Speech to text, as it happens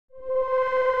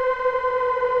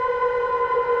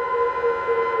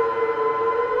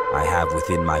I have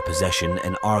within my possession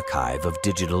an archive of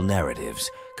digital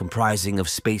narratives comprising of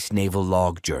space naval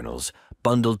log journals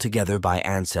bundled together by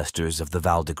ancestors of the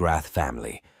Valdegrath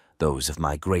family, those of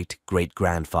my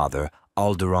great-great-grandfather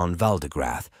Alderon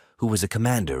Valdegrath, who was a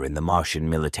commander in the Martian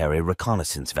military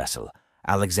reconnaissance vessel,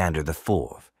 Alexander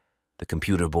IV. The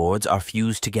computer boards are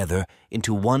fused together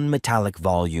into one metallic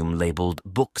volume labeled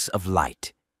Books of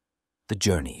Light. The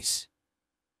Journeys.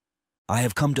 I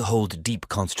have come to hold deep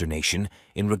consternation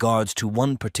in regards to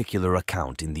one particular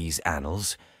account in these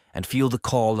annals, and feel the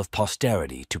call of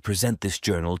posterity to present this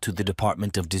journal to the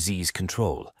Department of Disease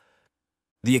Control.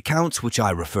 The accounts which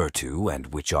I refer to, and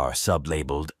which are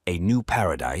sub-labeled A New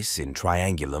Paradise in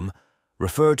Triangulum,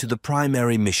 refer to the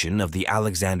primary mission of the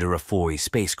Alexander Afoy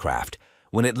spacecraft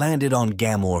when it landed on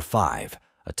Gamor 5,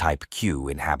 a Type Q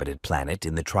inhabited planet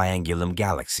in the Triangulum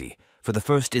galaxy, for the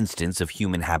first instance of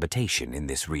human habitation in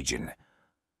this region.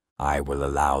 I will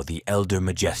allow the elder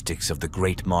majestics of the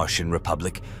Great Martian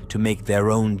Republic to make their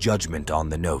own judgment on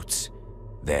the notes.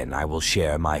 Then I will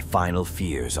share my final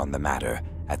fears on the matter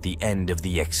at the end of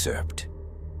the excerpt.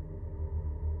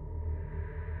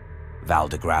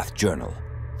 Valdegrath Journal,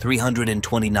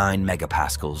 329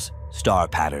 megapascals, star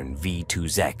pattern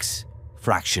V2X,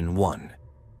 fraction 1.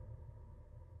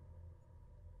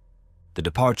 The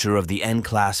departure of the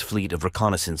N-class fleet of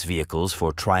reconnaissance vehicles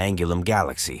for Triangulum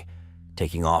Galaxy,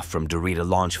 taking off from Dorita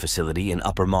Launch Facility in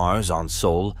Upper Mars on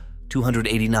Sol,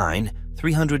 289,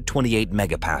 328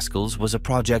 megapascals was a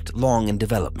project long in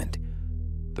development.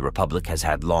 The Republic has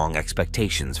had long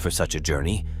expectations for such a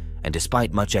journey, and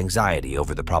despite much anxiety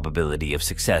over the probability of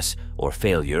success or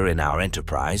failure in our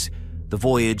enterprise, the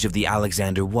voyage of the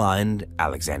Alexander I,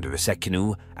 Alexander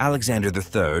II, Alexander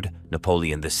III,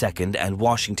 Napoleon II, and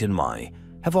Washington I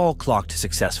have all clocked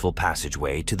successful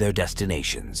passageway to their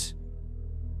destinations.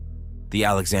 The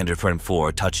Alexander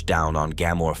IV touched down on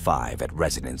Gamor 5 at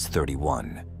Resonance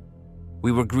 31.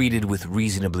 We were greeted with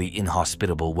reasonably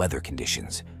inhospitable weather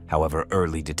conditions. However,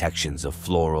 early detections of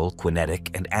floral,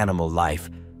 quinetic, and animal life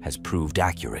has proved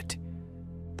accurate.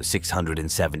 The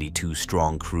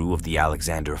 672-strong crew of the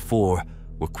Alexander IV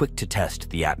were quick to test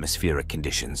the atmospheric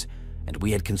conditions, and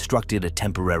we had constructed a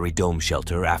temporary dome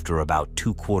shelter after about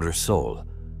 2/4 Sol.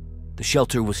 The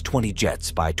shelter was 20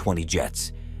 jets by 20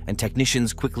 jets, and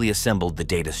technicians quickly assembled the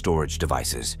data storage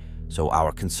devices, so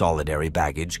our consolidatory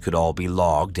baggage could all be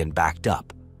logged and backed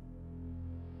up.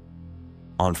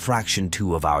 On fraction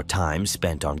 2 of our time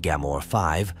spent on Gamor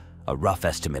 5, a rough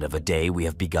estimate of a day we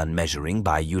have begun measuring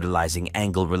by utilizing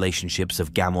angle relationships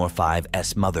of Gamor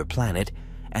 5's mother planet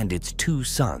and its 2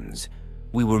 suns,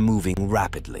 we were moving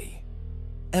rapidly.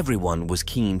 Everyone was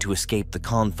keen to escape the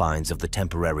confines of the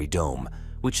temporary dome,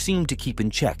 which seemed to keep in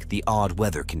check the odd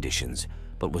weather conditions,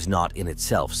 but was not in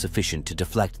itself sufficient to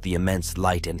deflect the immense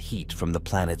light and heat from the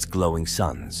planet's glowing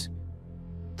suns.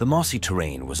 The mossy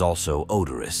terrain was also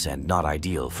odorous and not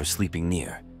ideal for sleeping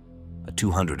near. A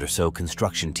 200 or so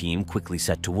construction team quickly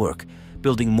set to work,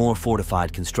 building more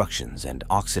fortified constructions and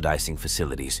oxidizing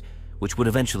facilities, which would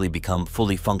eventually become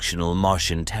fully functional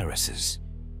Martian terraces.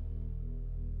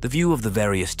 The view of the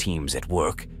various teams at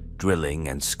work, drilling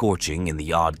and scorching in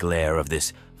the odd glare of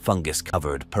this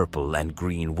fungus-covered purple and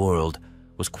green world,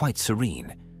 was quite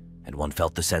serene, and one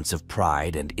felt the sense of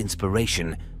pride and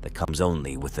inspiration that comes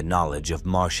only with the knowledge of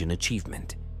Martian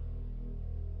achievement.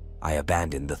 I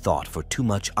abandoned the thought, for too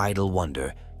much idle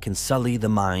wonder can sully the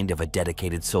mind of a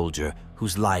dedicated soldier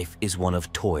whose life is one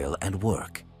of toil and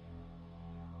work.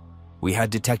 We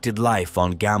had detected life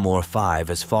on Gamor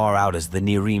 5 as far out as the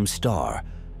Nerim star,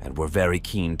 and were very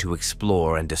keen to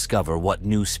explore and discover what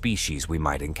new species we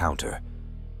might encounter.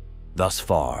 Thus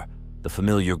far, the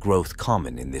familiar growth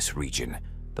common in this region,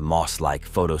 the moss-like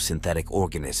photosynthetic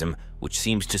organism which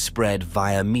seems to spread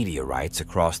via meteorites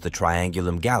across the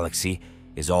Triangulum galaxy,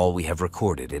 is all we have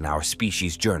recorded in our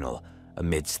species journal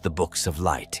amidst the Books of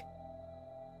Light.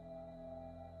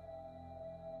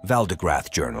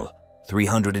 Valdegrath Journal,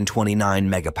 329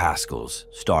 megapascals,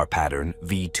 star pattern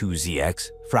V2ZX,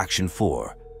 fraction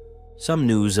 4. Some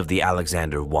news of the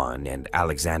Alexander I and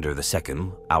Alexander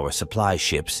II, our supply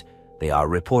ships. They are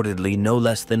reportedly no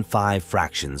less than 5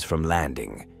 fractions from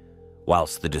landing.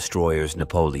 Whilst the destroyers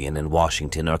Napoleon and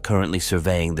Washington are currently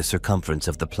surveying the circumference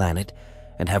of the planet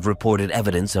and have reported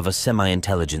evidence of a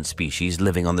semi-intelligent species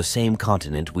living on the same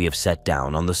continent we have set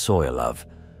down on the soil of.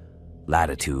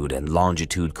 Latitude and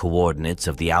longitude coordinates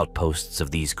of the outposts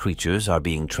of these creatures are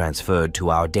being transferred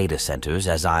to our data centers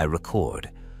as I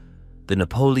record. The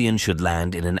Napoleon should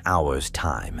land in an hour's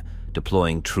time,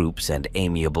 deploying troops and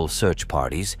amiable search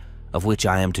parties, of which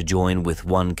I am to join with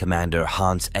one Commander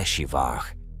Hans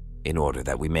Eschivach. in order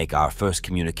that we make our first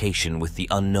communication with the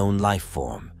unknown life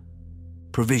form.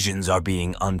 Provisions are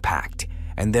being unpacked,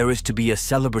 and there is to be a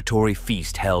celebratory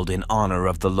feast held in honor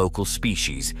of the local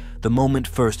species the moment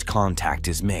first contact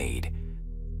is made.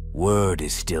 Word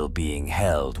is still being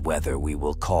held whether we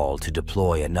will call to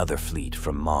deploy another fleet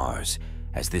from Mars,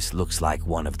 as this looks like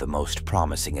one of the most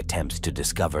promising attempts to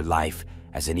discover life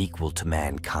as an equal to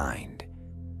mankind.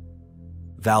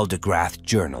 Valdegrath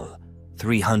Journal,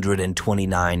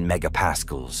 329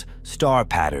 megapascals, star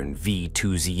pattern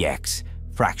V2ZX,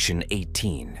 fraction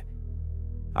 18.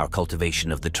 Our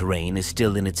cultivation of the terrain is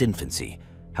still in its infancy.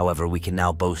 However, we can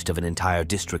now boast of an entire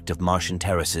district of Martian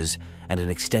terraces and an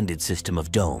extended system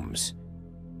of domes.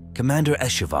 Commander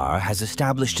Eshevar has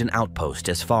established an outpost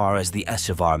as far as the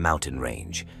Eshevar mountain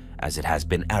range, as it has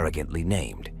been arrogantly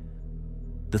named.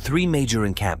 The 3 major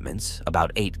encampments,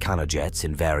 about 8 canojets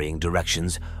in varying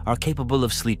directions, are capable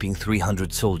of sleeping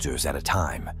 300 soldiers at a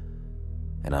time.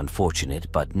 An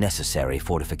unfortunate but necessary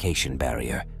fortification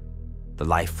barrier. The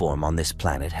life form on this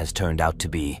planet has turned out to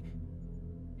be,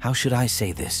 how should I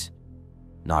say this?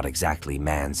 Not exactly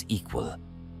man's equal.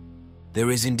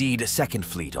 There is indeed a second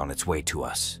fleet on its way to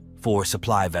us, 4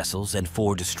 supply vessels and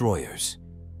 4 destroyers.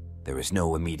 There is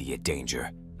no immediate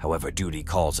danger. However, duty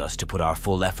calls us to put our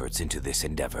full efforts into this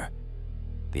endeavor.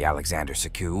 The Alexander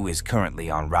Sekou is currently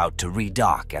en route to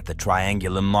redock at the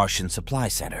Triangulum Martian Supply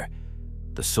Center.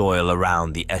 The soil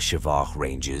around the Eshevar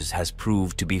ranges has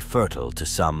proved to be fertile to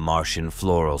some Martian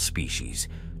floral species,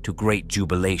 to great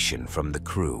jubilation from the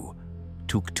crew.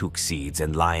 Tuk-tuk seeds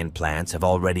and lion plants have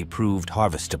already proved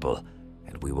harvestable,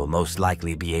 and we will most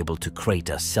likely be able to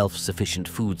create a self-sufficient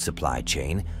food supply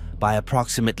chain by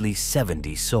approximately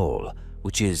 70 sol,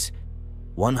 which is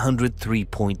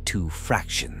 103.2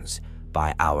 fractions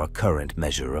by our current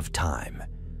measure of time.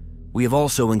 We have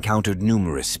also encountered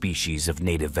numerous species of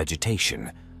native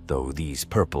vegetation, though these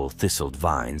purple thistled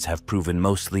vines have proven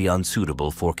mostly unsuitable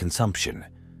for consumption.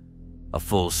 A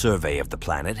full survey of the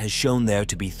planet has shown there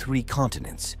to be 3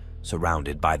 continents,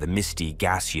 surrounded by the misty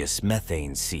gaseous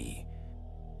methane sea.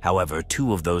 However,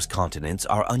 2 of those continents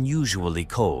are unusually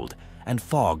cold and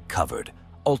fog-covered,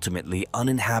 ultimately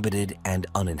uninhabited and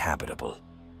uninhabitable.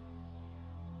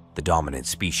 The dominant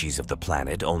species of the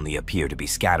planet only appear to be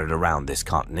scattered around this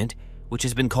continent, which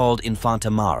has been called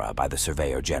Infanta Mara by the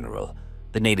Surveyor General,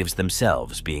 the natives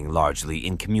themselves being largely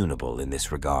incommunicable in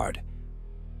this regard.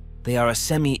 They are a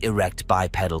semi-erect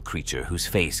bipedal creature whose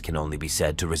face can only be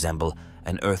said to resemble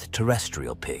an Earth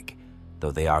terrestrial pig,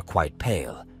 though they are quite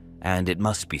pale, and, it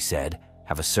must be said,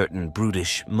 have a certain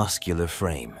brutish, muscular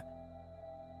frame.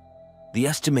 The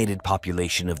estimated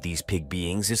population of these pig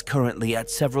beings is currently at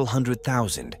several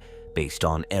 100,000, based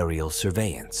on aerial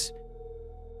surveillance.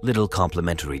 Little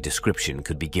complimentary description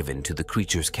could be given to the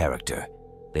creature's character.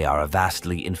 They are a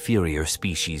vastly inferior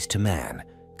species to man,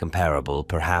 comparable,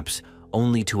 perhaps,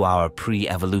 only to our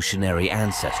pre-evolutionary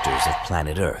ancestors of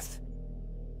planet Earth.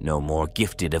 No more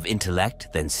gifted of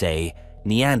intellect than, say,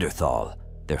 Neanderthal,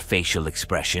 their facial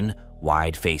expression,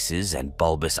 wide faces and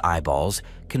bulbous eyeballs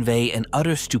convey an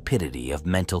utter stupidity of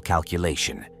mental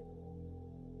calculation.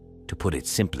 To put it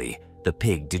simply, the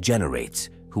pig degenerates,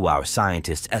 who our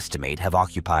scientists estimate have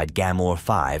occupied Gamor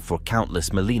 5 for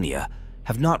countless millennia,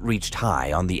 have not reached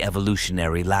high on the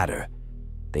evolutionary ladder.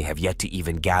 They have yet to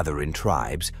even gather in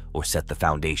tribes or set the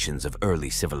foundations of early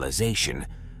civilization.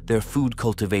 Their food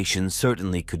cultivation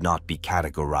certainly could not be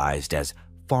categorized as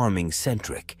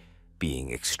farming-centric,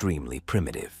 being extremely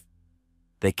primitive.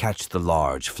 They catch the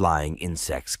large flying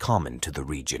insects common to the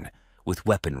region, with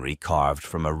weaponry carved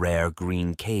from a rare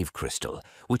green cave crystal,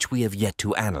 which we have yet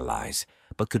to analyze,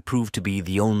 but could prove to be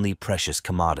the only precious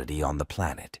commodity on the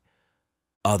planet.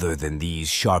 Other than these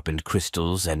sharpened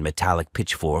crystals and metallic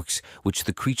pitchforks, which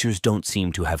the creatures don't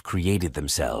seem to have created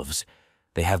themselves,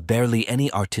 they have barely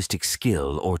any artistic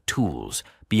skill or tools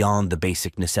beyond the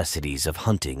basic necessities of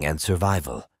hunting and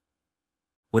survival.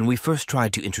 When we first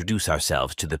tried to introduce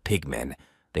ourselves to the pigmen,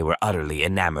 they were utterly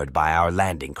enamored by our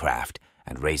landing craft,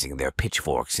 and raising their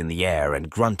pitchforks in the air and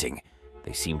grunting,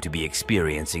 they seemed to be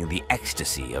experiencing the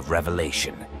ecstasy of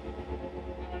revelation.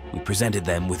 We presented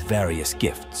them with various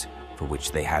gifts, for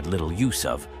which they had little use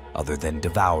of, other than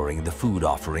devouring the food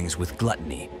offerings with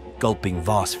gluttony, gulping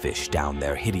vossfish down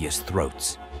their hideous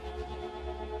throats.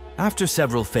 After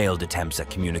several failed attempts at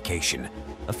communication,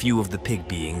 a few of the pig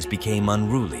beings became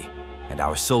unruly, and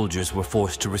our soldiers were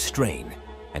forced to restrain,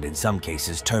 and in some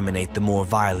cases terminate the more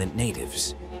violent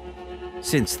natives.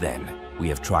 Since then, we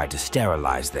have tried to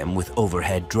sterilize them with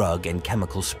overhead drug and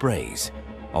chemical sprays,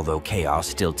 although chaos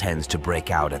still tends to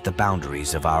break out at the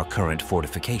boundaries of our current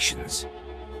fortifications.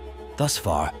 Thus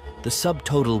far, The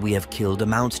subtotal we have killed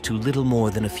amounts to little more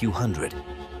than a few hundred,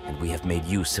 and we have made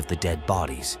use of the dead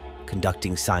bodies,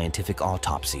 conducting scientific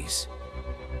autopsies.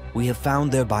 We have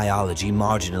found their biology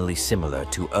marginally similar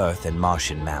to Earth and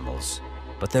Martian mammals,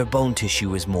 but their bone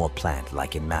tissue is more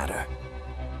plant-like in matter.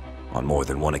 On more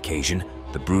than one occasion,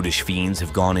 the brutish fiends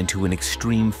have gone into an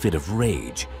extreme fit of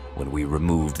rage when we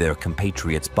removed their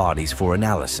compatriots' bodies for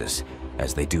analysis,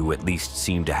 as they do at least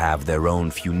seem to have their own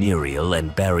funereal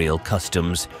and burial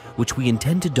customs, which we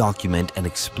intend to document and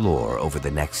explore over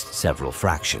the next several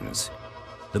fractions.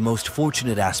 The most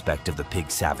fortunate aspect of the pig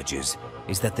savages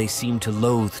is that they seem to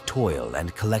loathe toil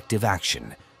and collective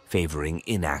action, favoring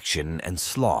inaction and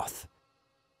sloth.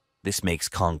 This makes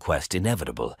conquest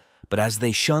inevitable, but as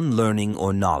they shun learning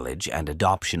or knowledge and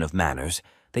adoption of manners,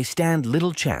 they stand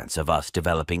little chance of us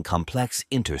developing complex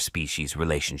interspecies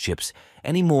relationships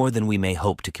any more than we may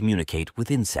hope to communicate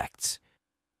with insects.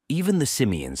 Even the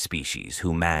simian species,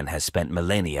 whom man has spent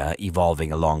millennia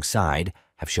evolving alongside,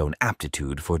 have shown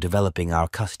aptitude for developing our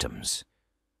customs.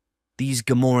 These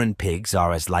Gamoran pigs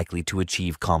are as likely to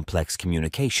achieve complex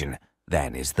communication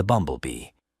than is the bumblebee.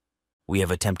 We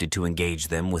have attempted to engage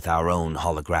them with our own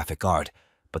holographic art,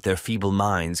 but their feeble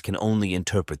minds can only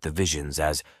interpret the visions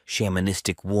as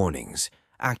shamanistic warnings,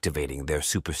 activating their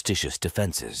superstitious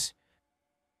defenses.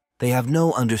 They have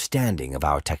no understanding of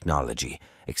our technology,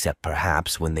 except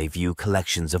perhaps when they view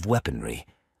collections of weaponry,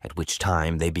 at which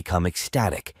time they become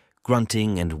ecstatic,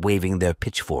 grunting and waving their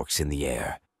pitchforks in the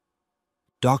air.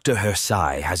 Dr.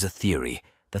 Hersai has a theory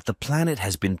that the planet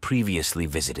has been previously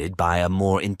visited by a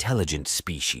more intelligent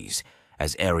species,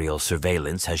 as aerial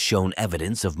surveillance has shown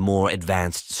evidence of more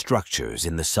advanced structures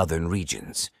in the southern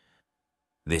regions.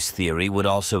 This theory would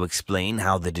also explain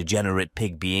how the degenerate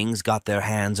pig beings got their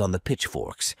hands on the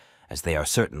pitchforks, as they are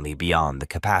certainly beyond the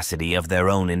capacity of their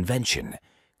own invention,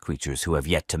 creatures who have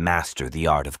yet to master the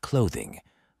art of clothing,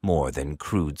 more than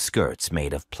crude skirts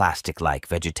made of plastic-like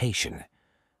vegetation.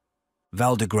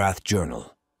 Valdegrath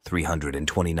Journal,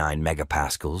 329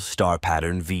 megapascals, star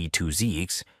pattern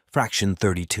V2ZX, fraction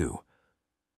 32.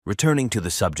 Returning to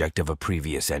the subject of a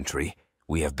previous entry,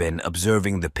 we have been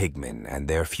observing the pigmen and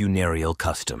their funereal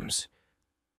customs.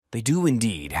 They do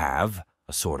indeed have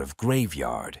a sort of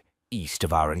graveyard east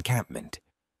of our encampment.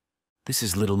 This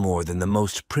is little more than the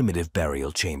most primitive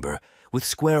burial chamber, with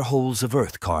square holes of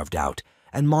earth carved out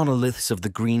and monoliths of the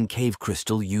green cave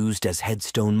crystal used as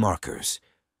headstone markers.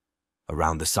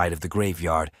 Around the site of the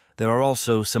graveyard, there are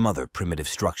also some other primitive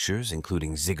structures,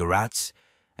 including ziggurats,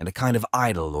 and a kind of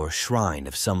idol or shrine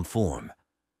of some form.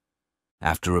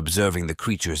 After observing the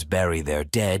creatures bury their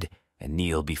dead and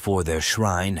kneel before their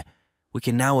shrine, we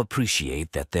can now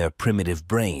appreciate that their primitive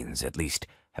brains, at least,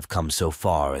 have come so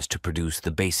far as to produce the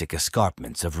basic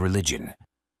escarpments of religion.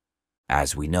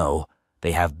 As we know,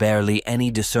 they have barely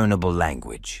any discernible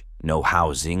language, no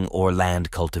housing or land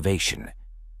cultivation.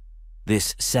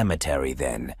 This cemetery,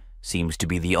 then, seems to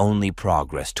be the only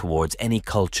progress towards any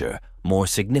culture more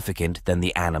significant than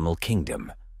the animal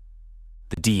kingdom.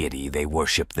 The deity they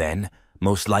worship, then,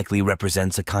 most likely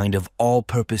represents a kind of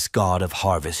all-purpose god of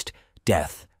harvest,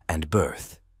 death, and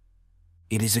birth.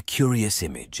 It is a curious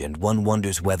image, and one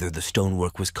wonders whether the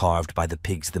stonework was carved by the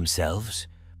pigs themselves,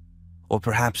 or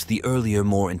perhaps the earlier,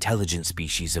 more intelligent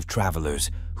species of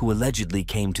travelers who allegedly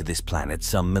came to this planet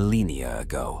some millennia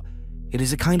ago. It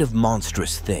is a kind of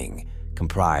monstrous thing,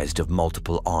 comprised of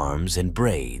multiple arms and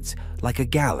braids, like a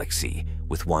galaxy,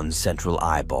 with one central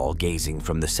eyeball gazing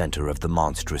from the center of the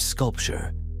monstrous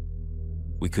sculpture.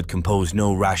 We could compose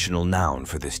no rational noun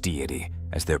for this deity,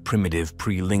 as their primitive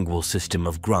prelingual system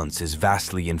of grunts is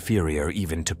vastly inferior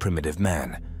even to primitive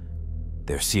man.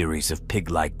 Their series of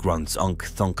pig-like grunts unk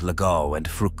thunk lago and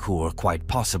frukur quite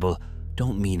possible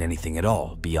don't mean anything at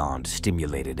all beyond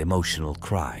stimulated emotional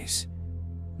cries.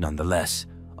 Nonetheless,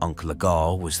 Unk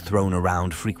Lagal was thrown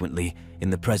around frequently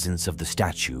in the presence of the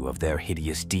statue of their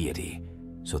hideous deity,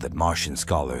 so that Martian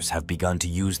scholars have begun to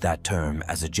use that term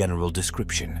as a general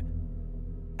description.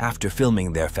 After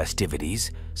filming their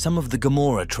festivities, some of the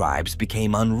Gamora tribes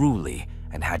became unruly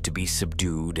and had to be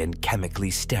subdued and chemically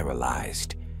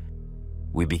sterilized.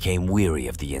 We became weary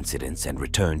of the incidents and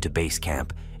returned to base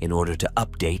camp in order to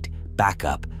update, back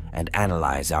up, and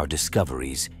analyze our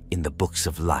discoveries in the Books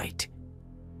of Light.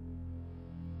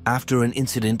 After an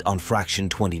incident on Fraction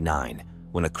 29,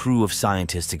 when a crew of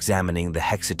scientists examining the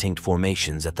hexatinct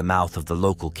formations at the mouth of the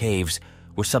local caves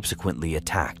were subsequently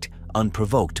attacked,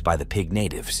 unprovoked by the pig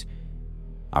natives.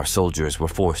 Our soldiers were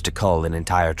forced to cull an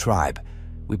entire tribe.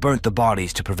 We burnt the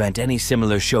bodies to prevent any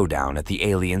similar showdown at the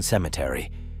alien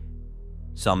cemetery.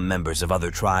 Some members of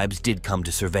other tribes did come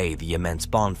to survey the immense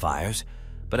bonfires,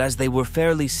 But as they were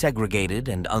fairly segregated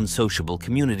and unsociable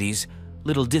communities,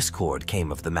 little discord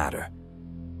came of the matter.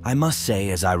 I must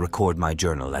say, as I record my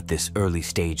journal at this early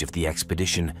stage of the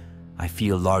expedition, I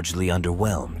feel largely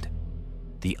underwhelmed.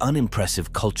 The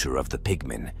unimpressive culture of the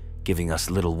pigmen, giving us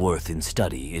little worth in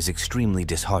study, is extremely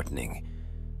disheartening.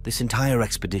 This entire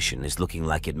expedition is looking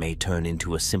like it may turn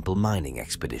into a simple mining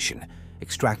expedition,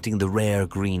 extracting the rare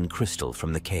green crystal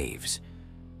from the caves.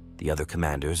 The other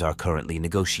commanders are currently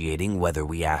negotiating whether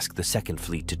we ask the second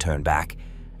fleet to turn back,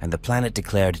 and the planet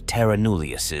declared terra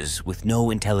nullius with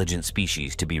no intelligent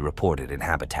species to be reported in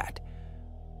habitat.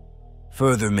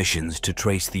 Further missions to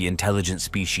trace the intelligent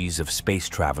species of space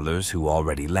travelers who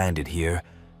already landed here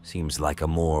seems like a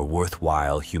more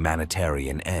worthwhile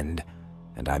humanitarian end,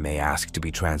 and I may ask to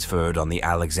be transferred on the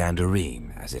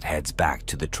Alexandrine as it heads back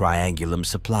to the Triangulum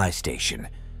supply station.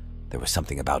 There was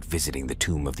something about visiting the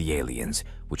tomb of the aliens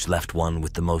which left one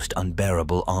with the most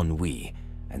unbearable ennui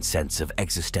and sense of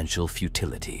existential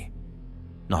futility.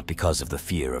 Not because of the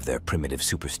fear of their primitive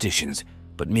superstitions,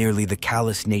 but merely the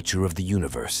callous nature of the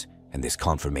universe and this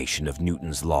confirmation of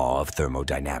Newton's law of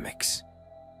thermodynamics.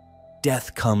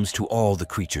 Death comes to all the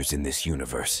creatures in this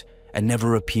universe, and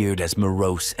never appeared as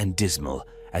morose and dismal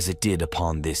as it did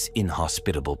upon this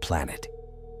inhospitable planet.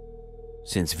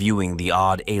 Since viewing the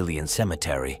odd alien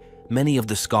cemetery, many of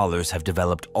the scholars have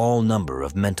developed all number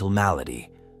of mental malady,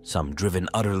 some driven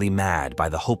utterly mad by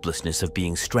the hopelessness of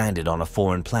being stranded on a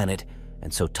foreign planet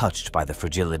and so touched by the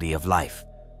fragility of life.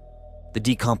 The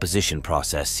decomposition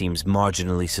process seems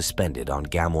marginally suspended on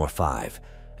Gamor 5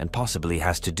 and possibly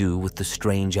has to do with the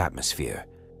strange atmosphere.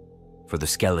 For the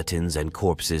skeletons and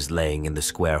corpses laying in the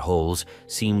square holes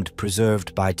seemed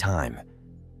preserved by time,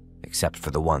 except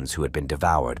for the ones who had been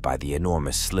devoured by the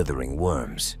enormous slithering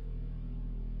worms.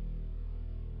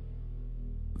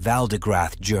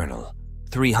 Valdegrath Journal,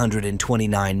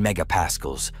 329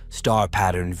 megapascals, star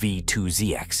pattern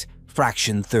V2ZX,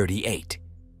 fraction 38.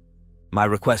 My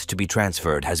request to be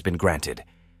transferred has been granted.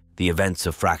 The events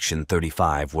of fraction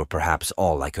 35 were perhaps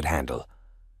all I could handle.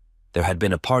 There had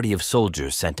been a party of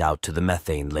soldiers sent out to the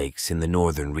methane lakes in the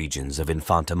northern regions of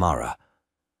Infantamara.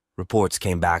 Reports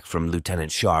came back from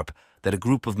Lieutenant Sharp that a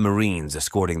group of Marines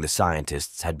escorting the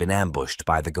scientists had been ambushed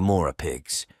by the Gamorra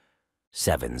pigs.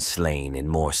 7 slain in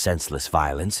more senseless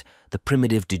violence, the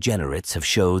primitive degenerates have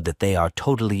showed that they are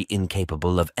totally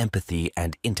incapable of empathy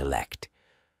and intellect.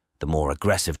 The more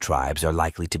aggressive tribes are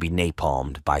likely to be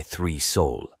napalmed by 3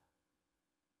 Sol.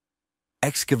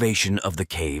 Excavation of the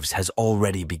caves has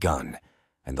already begun,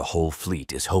 and the whole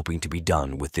fleet is hoping to be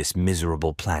done with this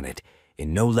miserable planet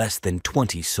in no less than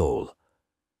 20 Sol.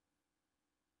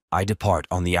 I depart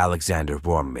on the Alexander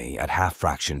Wormy at half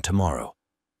fraction tomorrow.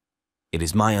 It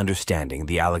is my understanding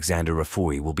the Alexander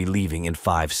Rafui will be leaving in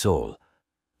 5 Sol.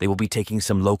 They will be taking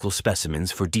some local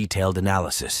specimens for detailed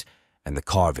analysis, and the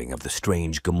carving of the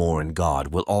strange Gamoran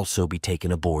god will also be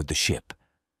taken aboard the ship.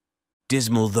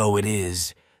 Dismal though it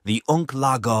is, the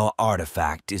Unk-Laga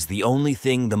artifact is the only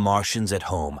thing the Martians at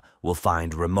home will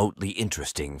find remotely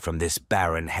interesting from this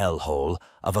barren hellhole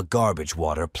of a garbage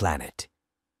water planet.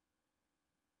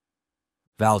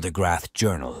 Valdegrath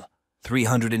Journal,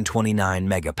 329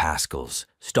 megapascals,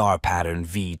 star pattern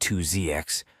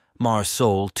V2ZX, Mars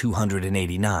Sol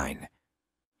 289.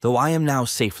 Though I am now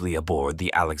safely aboard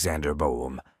the Alexander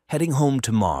Boehm, heading home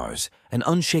to Mars, an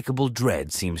unshakable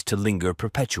dread seems to linger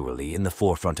perpetually in the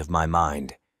forefront of my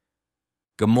mind.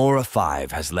 Gamorra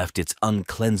 5 has left its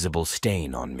uncleansable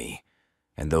stain on me,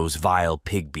 and those vile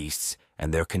pig beasts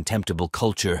and their contemptible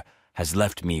culture has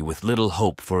left me with little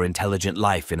hope for intelligent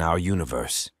life in our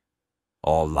universe.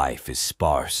 All life is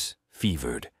sparse,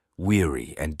 fevered,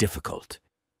 weary, and difficult.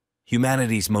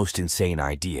 Humanity's most insane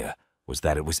idea was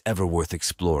that it was ever worth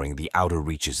exploring the outer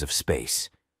reaches of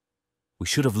space. We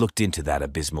should have looked into that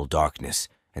abysmal darkness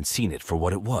and seen it for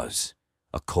what it was,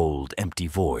 a cold, empty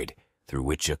void through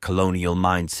which a colonial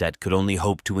mindset could only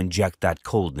hope to inject that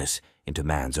coldness into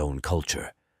man's own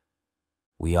culture.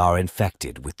 We are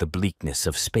infected with the bleakness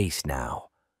of space now.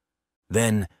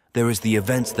 Then there is the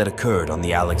events that occurred on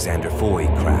the Alexander Foy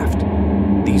craft.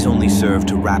 These only serve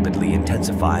to rapidly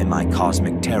intensify my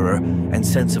cosmic terror and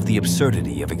sense of the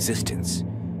absurdity of existence.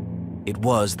 It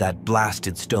was that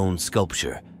blasted stone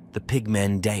sculpture, the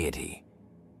pigmen deity.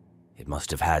 It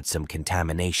must have had some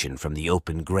contamination from the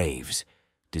open graves,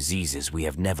 diseases we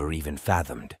have never even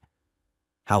fathomed.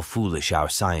 How foolish our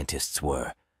scientists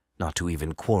were, not to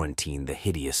even quarantine the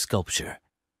hideous sculpture.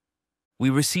 We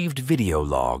received video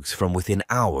logs from within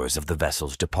hours of the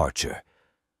vessel's departure.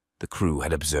 The crew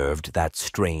had observed that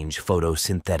strange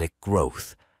photosynthetic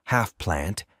growth, half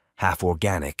plant, half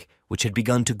organic, which had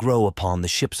begun to grow upon the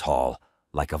ship's hull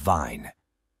like a vine.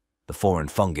 The foreign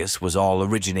fungus was all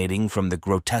originating from the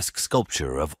grotesque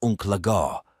sculpture of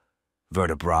Unc-Lagaw,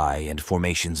 vertebrae and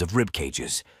formations of rib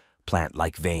cages,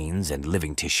 plant-like veins and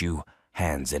living tissue,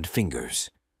 hands and fingers.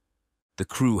 The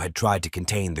crew had tried to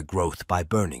contain the growth by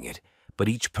burning it, but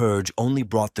each purge only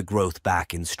brought the growth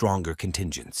back in stronger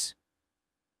contingents.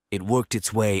 It worked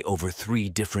its way over 3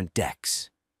 different decks,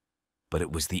 but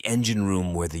it was the engine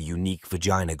room where the unique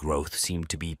vagina growth seemed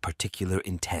to be particularly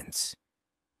intense.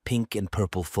 Pink and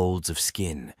purple folds of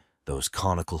skin, those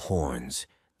conical horns,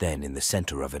 then in the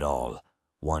center of it all,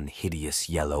 one hideous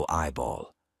yellow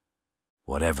eyeball.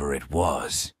 Whatever it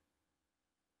was,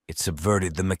 it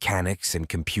subverted the mechanics and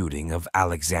computing of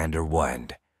Alexander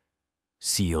Wend,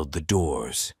 sealed the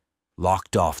doors,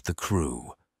 locked off the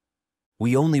crew.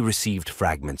 We only received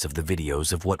fragments of the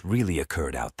videos of what really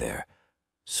occurred out there.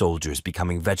 Soldiers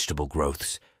becoming vegetable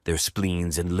growths, their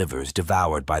spleens and livers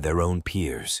devoured by their own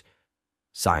peers.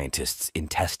 Scientists'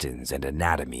 intestines and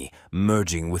anatomy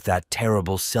merging with that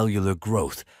terrible cellular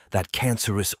growth, that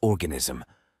cancerous organism.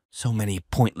 So many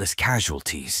pointless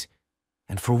casualties.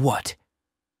 And for what?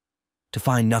 To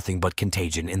find nothing but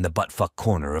contagion in the buttfuck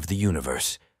corner of the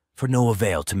universe, for no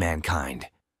avail to mankind.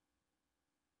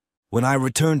 When I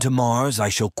return to Mars, I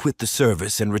shall quit the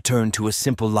service and return to a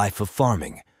simple life of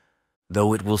farming,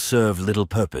 though it will serve little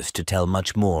purpose to tell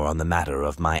much more on the matter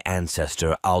of my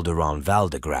ancestor Alderon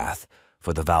Valdegrath,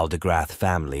 for the Valdegrath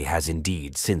family has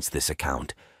indeed, since this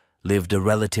account, lived a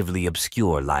relatively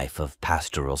obscure life of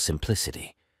pastoral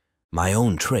simplicity. My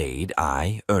own trade,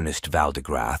 I, Ernest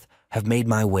Valdegrath, have made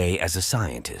my way as a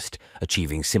scientist,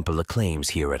 achieving simple acclaims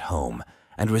here at home,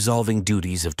 and resolving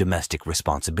duties of domestic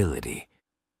responsibility.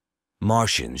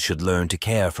 Martians should learn to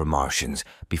care for Martians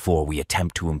before we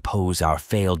attempt to impose our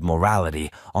failed morality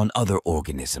on other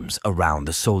organisms around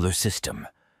the solar system.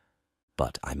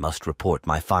 But I must report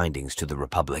my findings to the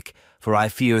Republic, for I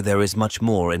fear there is much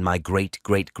more in my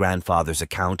great-great-grandfather's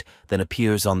account than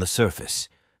appears on the surface.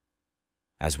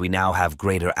 As we now have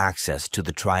greater access to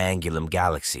the Triangulum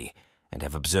Galaxy and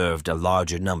have observed a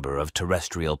larger number of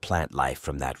terrestrial plant life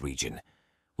from that region,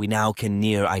 we now can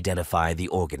near identify the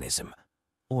organism,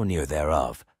 or near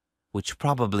thereof, which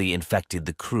probably infected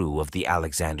the crew of the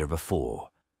Alexander before.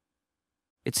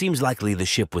 It seems likely the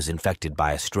ship was infected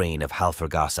by a strain of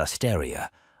Halfergas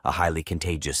asteria, a highly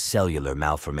contagious cellular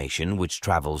malformation which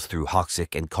travels through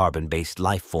hoxic and carbon-based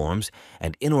life forms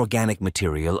and inorganic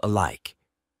material alike.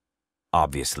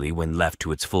 Obviously, when left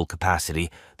to its full capacity,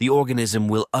 the organism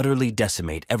will utterly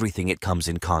decimate everything it comes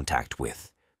in contact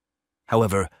with.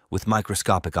 However, with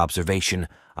microscopic observation,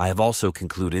 I have also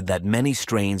concluded that many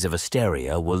strains of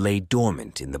asteria will lay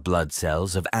dormant in the blood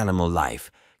cells of animal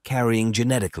life, carrying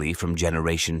genetically from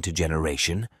generation to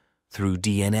generation through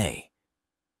DNA.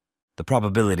 The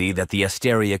probability that the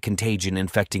asteria contagion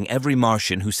infecting every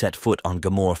Martian who set foot on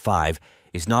Gamor 5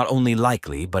 is not only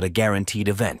likely but a guaranteed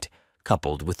event,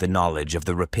 coupled with the knowledge of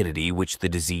the rapidity which the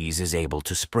disease is able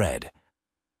to spread.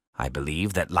 I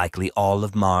believe that likely all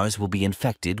of Mars will be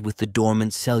infected with the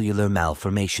dormant cellular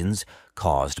malformations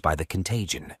caused by the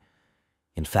contagion.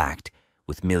 In fact,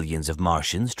 with millions of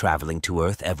Martians traveling to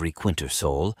Earth every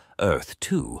quintersol, Earth,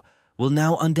 too, will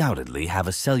now undoubtedly have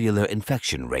a cellular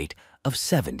infection rate of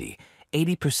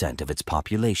 70–80% of its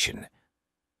population.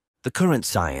 The current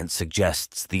science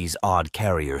suggests these odd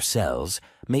carrier cells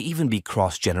may even be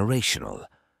cross-generational,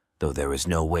 though there is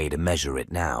no way to measure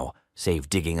it now, save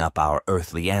digging up our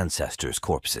earthly ancestors'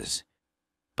 corpses.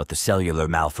 But the cellular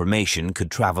malformation could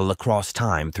travel across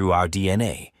time through our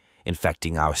DNA,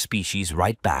 infecting our species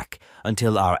right back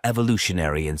until our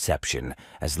evolutionary inception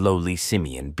as lowly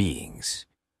simian beings.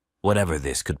 Whatever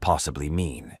this could possibly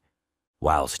mean.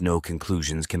 Whilst no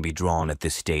conclusions can be drawn at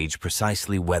this stage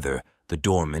precisely whether the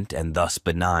dormant and thus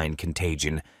benign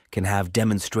contagion can have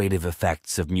demonstrative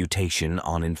effects of mutation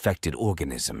on infected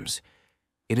organisms,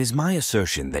 it is my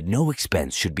assertion that no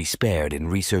expense should be spared in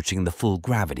researching the full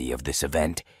gravity of this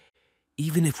event,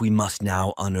 even if we must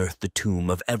now unearth the tomb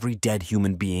of every dead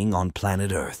human being on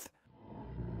planet Earth.